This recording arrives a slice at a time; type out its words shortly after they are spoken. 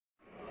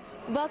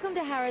Welcome to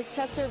Harrahs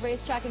Chester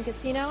Racetrack and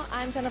Casino.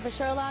 I'm Jen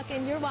Sherlock,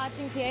 and you're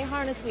watching PA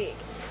Harness Week.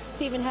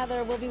 Steve and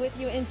Heather will be with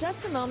you in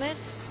just a moment,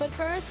 but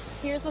first,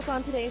 here's what's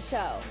on today's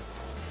show.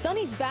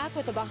 Sonny's back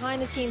with a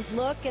behind-the-scenes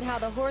look at how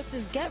the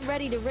horses get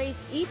ready to race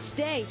each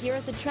day here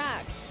at the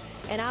track.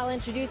 And I'll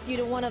introduce you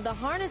to one of the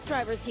harness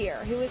drivers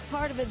here, who is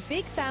part of a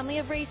big family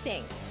of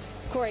racing.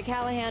 Corey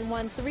Callahan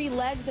won 3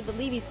 legs of the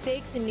Levy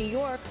Stakes in New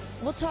York.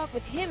 We'll talk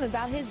with him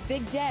about his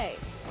big day.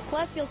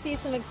 Plus, you'll see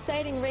some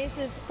exciting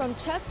races from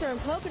Chester and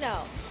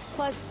Pocono.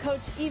 Plus, Coach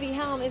Ebe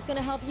Helm is going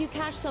to help you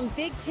cash some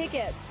big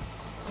tickets.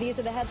 These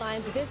are the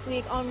headlines this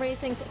week on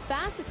racing's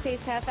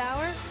fastest-paced half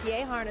hour,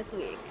 PA Harness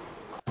Week.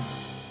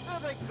 There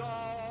they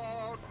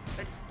go.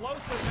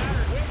 Explosive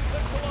Matter wins the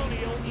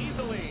Colonial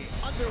easily.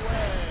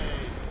 Underway.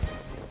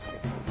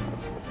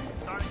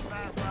 Starting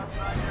fast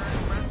outside here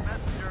is Brent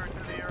Messenger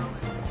to the early.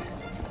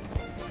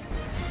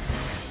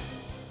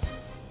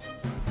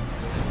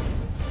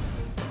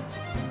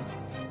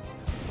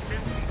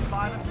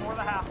 5 and 4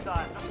 the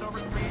halftime. Just over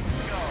 3 to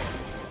go.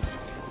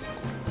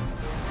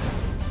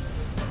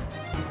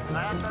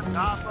 At the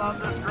top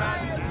of the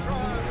stretch.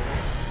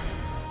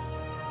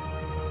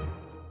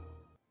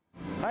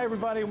 Hi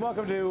everybody, and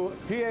welcome to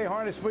PA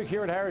Harness Week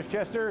here at Harrahs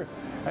Chester.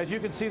 As you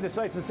can see, the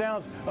sights and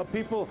sounds of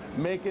people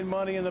making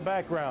money in the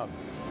background.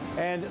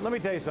 And let me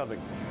tell you something.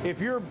 If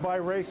you're by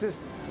racist,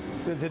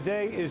 then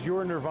today is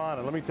your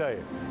nirvana. Let me tell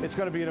you, it's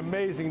going to be an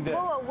amazing day.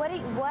 Whoa, what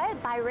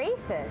by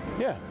racist?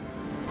 Yeah.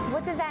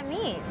 What does that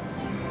mean?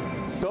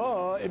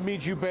 Duh, it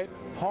means you bet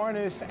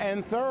harness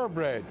and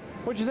thoroughbred.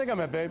 What you think I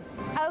meant, babe?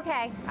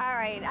 Okay, all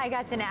right, I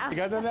got you now. You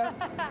got that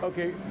now?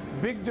 Okay,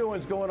 big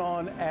doings going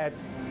on at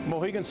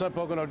Mohegan Sun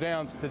Pocono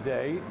Downs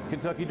today,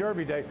 Kentucky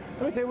Derby Day.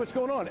 Let me tell you what's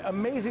going on.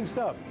 Amazing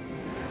stuff.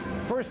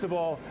 First of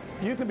all,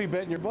 you can be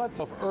betting your butts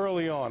off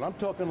early on. I'm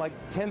talking like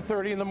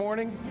 10:30 in the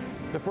morning.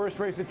 The first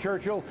race at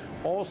Churchill,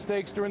 all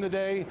stakes during the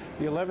day.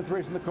 The 11th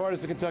race in the card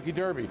is the Kentucky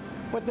Derby.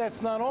 But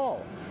that's not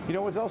all. You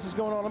know what else is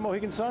going on at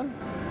Mohegan Sun?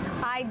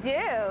 I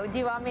do. Do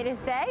you want me to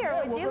say,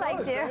 or would you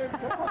like to?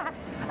 Come on.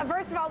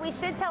 First of all, we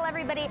should tell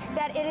everybody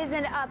that it is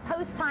a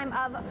post time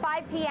of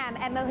 5 p.m.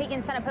 at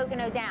Mohegan Sun at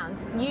Pocono Downs.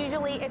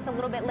 Usually it's a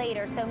little bit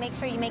later, so make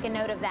sure you make a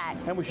note of that.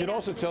 And we should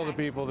also tell the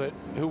people that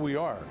who we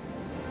are.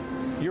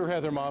 You're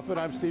Heather Moffat.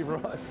 I'm Steve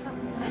Ross.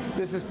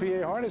 This is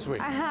PA Harness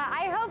Week.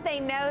 I hope they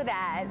know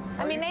that.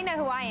 I mean, they know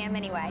who I am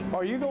anyway.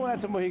 Are you going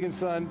out to Mohegan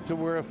Sun to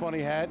wear a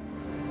funny hat?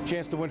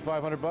 Chance to win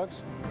 $500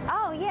 bucks?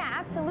 Oh,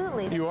 yeah,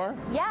 absolutely. You are?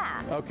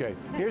 Yeah. Okay.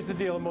 Here's the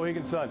deal at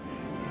Mohegan Sun.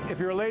 If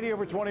you're a lady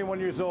over 21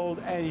 years old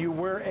and you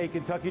wear a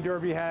Kentucky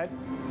Derby hat,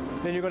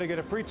 then you're going to get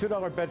a free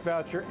 $2 bet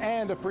voucher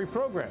and a free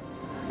program.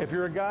 If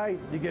you're a guy,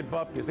 you get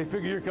bupkis. They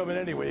figure you're coming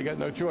anyway. You got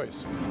no choice.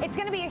 It's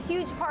going to be a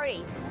huge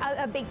party.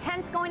 A big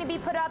tent's going to be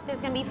put up.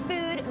 There's going to be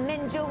food,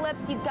 mint juleps.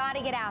 You've got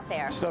to get out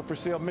there. Stuff for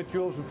sale, mint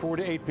juleps from 4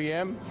 to 8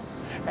 p.m.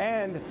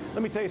 And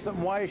let me tell you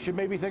something why you should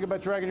maybe think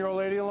about dragging your old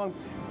lady along.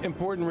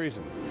 Important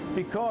reason.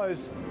 Because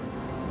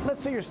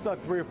let's say you're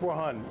stuck 3 or 4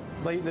 hun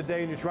late in the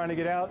day and you're trying to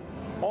get out.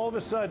 All of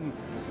a sudden,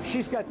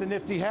 she's got the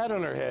nifty hat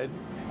on her head,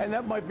 and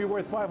that might be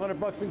worth $500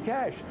 bucks in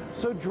cash.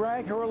 So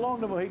drag her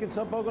along to Mohegan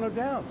Sun Pocono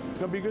Downs. It's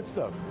going to be good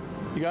stuff.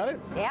 You got it?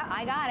 Yeah,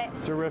 I got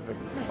it. Terrific.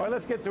 All right,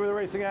 let's get to the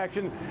racing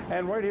action.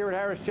 And right here at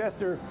Harrahs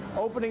Chester,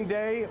 opening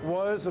day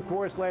was, of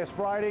course, last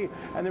Friday,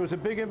 and there was a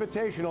big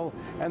invitational,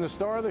 and the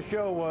star of the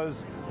show was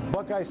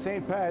Buckeye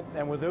St. Pat.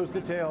 And with those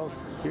details,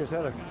 here's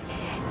Heather.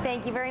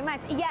 Thank you very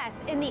much. Yes,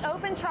 in the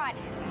open trot,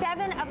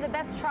 7 of the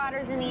best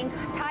trotters in the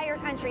entire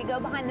country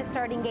go behind the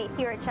starting gate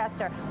here at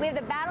Chester. We have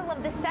the battle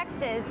of the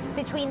sexes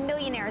between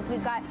millionaires.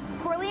 We've got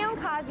Corleone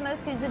Cosmos,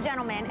 who's the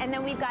gentleman, and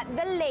then we've got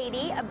the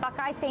lady,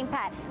 Buckeye St.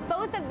 Pat.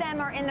 Both of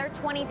them are in their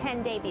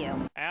 2010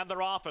 debut. And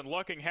they're off, and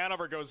looking,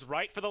 Hanover goes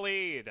right for the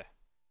lead.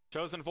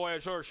 Chosen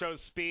Voyageur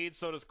shows speed,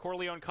 so does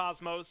Corleone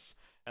Cosmos.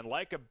 And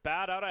like a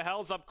bat out of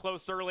hell's up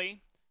close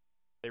early.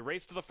 They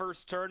race to the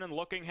first turn, and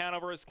looking,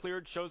 Hanover has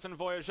cleared Chosen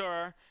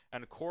Voyageur,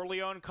 and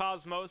Corleone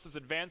Cosmos is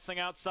advancing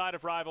outside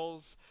of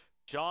rivals.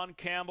 John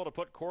Campbell to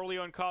put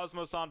Corleone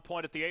Cosmos on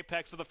point at the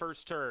apex of the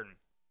first turn.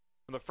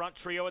 From the front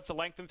trio, it's a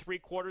length and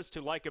 3/4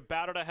 to Like a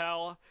Bat Out of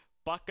Hell.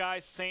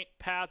 Buckeye St.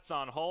 Pat's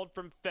on hold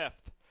from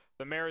 5th.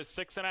 The mare is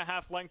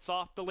 6.5 lengths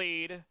off the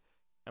lead.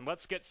 And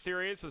Let's Get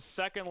Serious is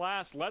second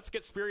last. Let's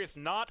Get Serious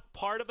not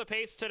part of the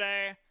pace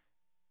today.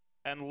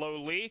 And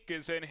Lolique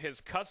is in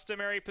his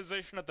customary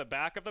position at the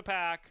back of the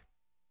pack.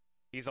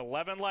 He's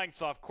 11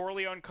 lengths off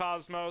Corleone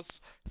Cosmos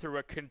through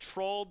a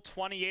controlled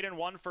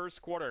 28-1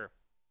 first quarter.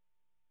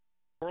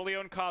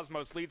 Corleone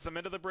Cosmos leads them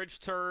into the bridge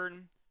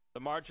turn. The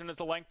margin is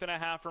a length and a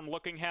half from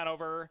Looking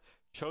Hanover.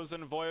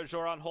 Chosen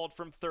Voyageur on hold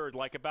from 3rd.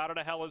 Like a Bat Out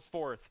of Hell is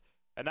 4th.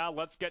 And now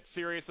Let's Get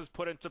Serious is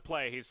put into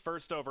play. He's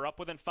first over, up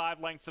within 5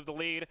 lengths of the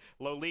lead.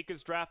 Lolique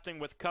is drafting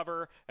with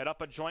cover and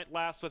up a joint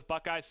last with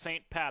Buckeye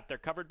St. Pat. They're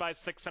covered by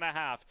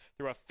 6.5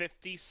 through a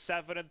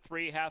 57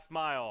 3/2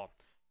 mile.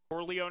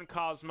 Corleone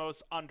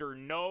Cosmos under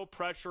no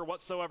pressure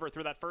whatsoever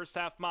through that first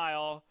half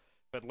mile.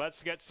 But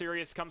Let's Get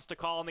Serious comes to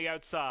call on the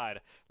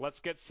outside. Let's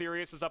Get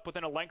Serious is up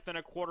within a length and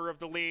a quarter of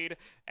the lead,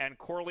 and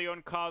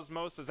Corleone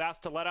Cosmos is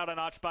asked to let out a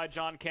notch by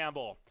John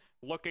Campbell.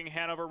 Looking,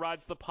 Hanover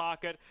rides the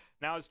pocket,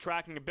 now is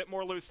tracking a bit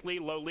more loosely.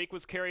 Low Leak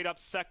was carried up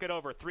second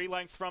over, 3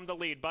 lengths from the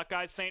lead.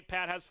 Buckeye St.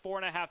 Pat has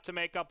 4.5 to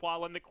make up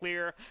while in the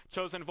clear.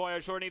 Chosen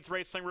Voyageur needs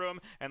racing room,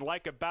 and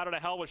Like a Bat Out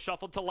of Hell was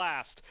shuffled to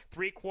last.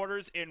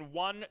 3/4 in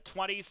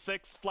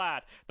 1:26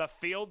 flat. The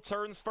field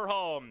turns for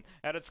home,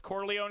 and it's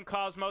Corleone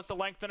Cosmos a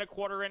length and a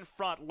quarter in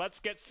front. Let's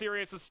Get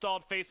Serious is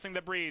stalled facing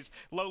the breeze.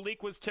 Low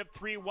Leak was tipped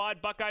 3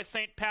 wide. Buckeye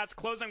St. Pat's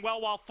closing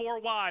well while 4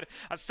 wide.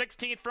 A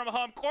 16th from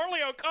home.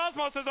 Corleone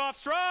Cosmos is off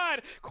stride.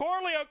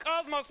 Corleone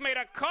Cosmos made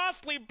a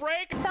costly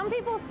break. Some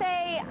people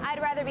say I'd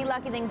rather be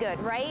lucky than good,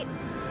 right?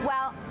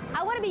 Well,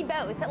 I want to be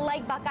both,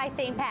 like Buckeye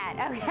St. Pat,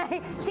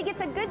 okay? She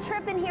gets a good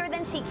trip in here,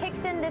 then she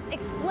kicks in this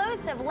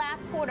explosive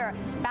last quarter.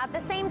 About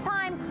the same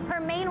time, her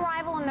main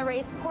rival in the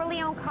race,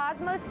 Corleone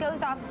Cosmos,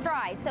 goes off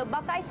stride. So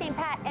Buckeye St.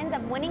 Pat ends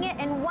up winning it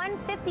in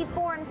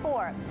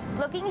 1:54.4.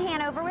 Looking,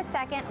 Hanover was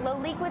second, Low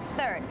Leak was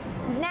third.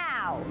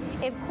 Now,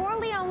 if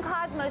Corleone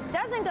Cosmos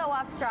doesn't go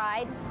off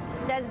stride,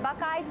 does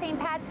Buckeye St.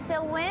 Pat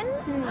still win?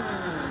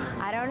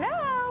 I don't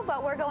know,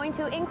 but we're going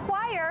to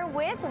inquire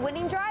with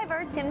winning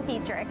driver Tim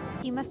Tetrick.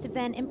 You must have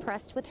been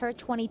impressed with her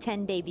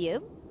 2010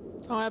 debut.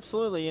 Oh,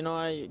 absolutely. You know,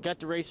 I got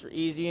to race her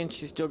easy, and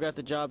she still got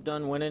the job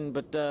done winning,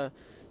 but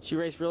she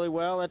raced really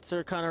well. That's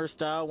her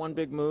style, one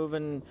big move,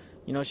 and,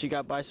 you know, she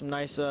got by some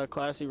nice,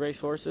 classy race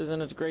horses,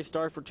 and it's a great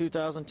start for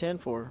 2010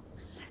 for her.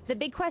 The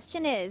big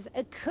question is,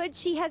 could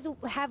she have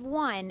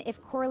won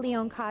if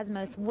Corleone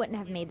Cosmos wouldn't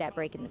have made that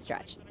break in the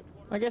stretch?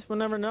 I guess we'll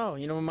never know.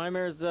 You know, my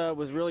mare's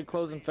was really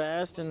closing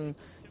fast, and,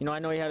 you know, I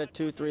know he had a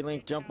 2-3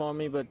 length jump on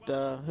me, but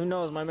who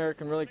knows? My mare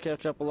can really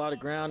catch up a lot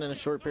of ground in a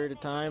short period of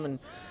time, and,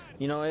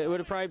 you know, it would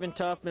have probably been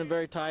tough, been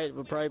very tight. It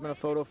would probably been a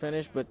photo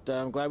finish, but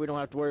I'm glad we don't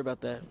have to worry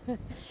about that.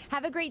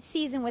 Have a great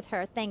season with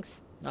her. Thanks.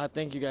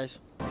 Thank you, guys.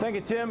 Thank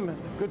you, Tim.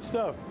 Good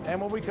stuff.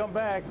 And when we come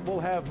back, we'll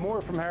have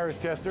more from Harrahs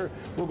Chester.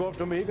 We'll go up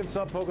to Mohegan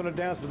Sun Pocono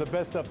Downs for the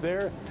best up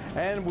there,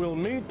 and we'll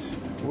meet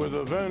with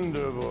the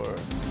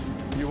Vandervorts.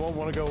 You won't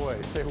want to go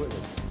away. Stay with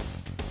us.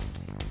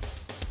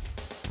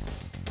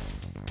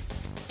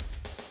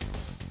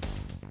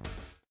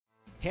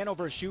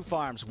 Hanover Shoe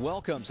Farms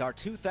welcomes our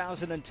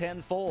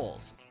 2010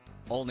 foals.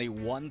 Only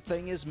one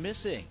thing is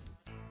missing: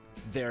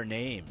 their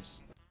names.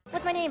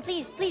 What's my name?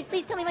 Please, please,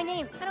 please tell me my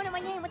name. I don't know my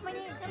name. What's my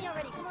name? Tell me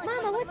already. Come on.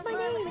 Mama, what's my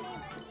name?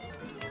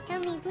 Tell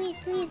me, please,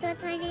 please,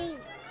 what's my name?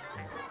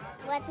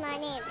 What's my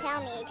name?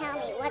 Tell me,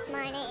 what's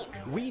my name?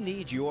 We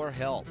need your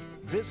help.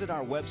 Visit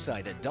our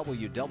website at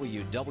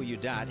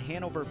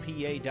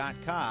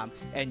www.hanoverpa.com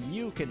and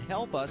you can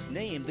help us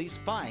name these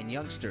fine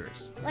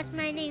youngsters. What's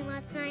my name?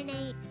 What's my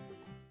name?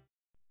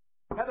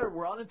 Heather,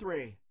 we're on in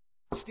 3.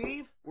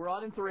 Steve, we're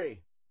on in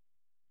 3.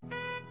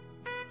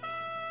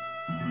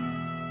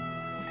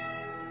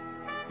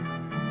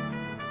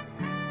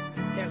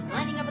 They're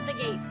lining up at the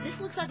gate. This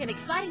looks like an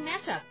exciting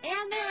matchup,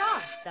 and they're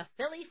off. The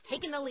fillies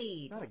taking the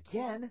lead. Not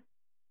again.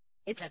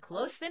 It's a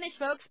close finish,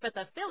 folks, but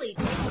the filly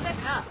takes the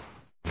cup.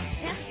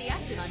 Catch the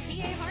action on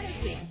PA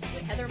Harness Week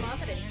with Heather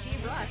Moffat and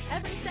Steve Ross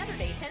every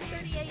Saturday,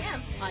 10:30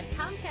 a.m. on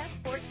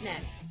Comcast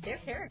Sportsnet. They're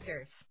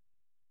characters.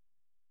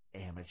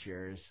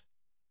 Amateurs.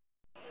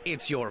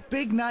 It's your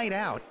big night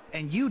out,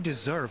 and you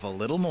deserve a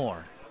little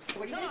more.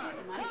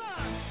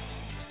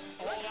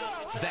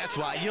 That's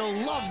why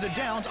you'll love the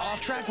Downs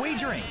off-track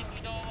wagering.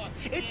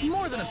 It's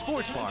more than a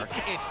sports bar.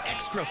 It's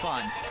extra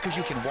fun, because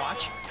you can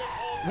watch,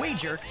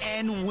 wager,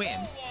 and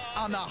win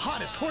on the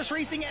hottest horse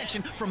racing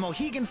action from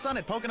Mohegan Sun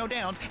at Pocono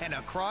Downs and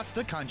across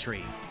the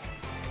country.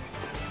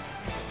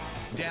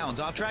 Downs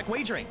off-track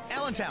wagering,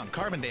 Allentown,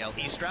 Carbondale,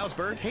 East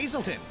Stroudsburg,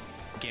 Hazleton.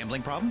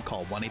 Gambling problem?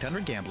 Call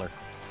 1-800-GAMBLER.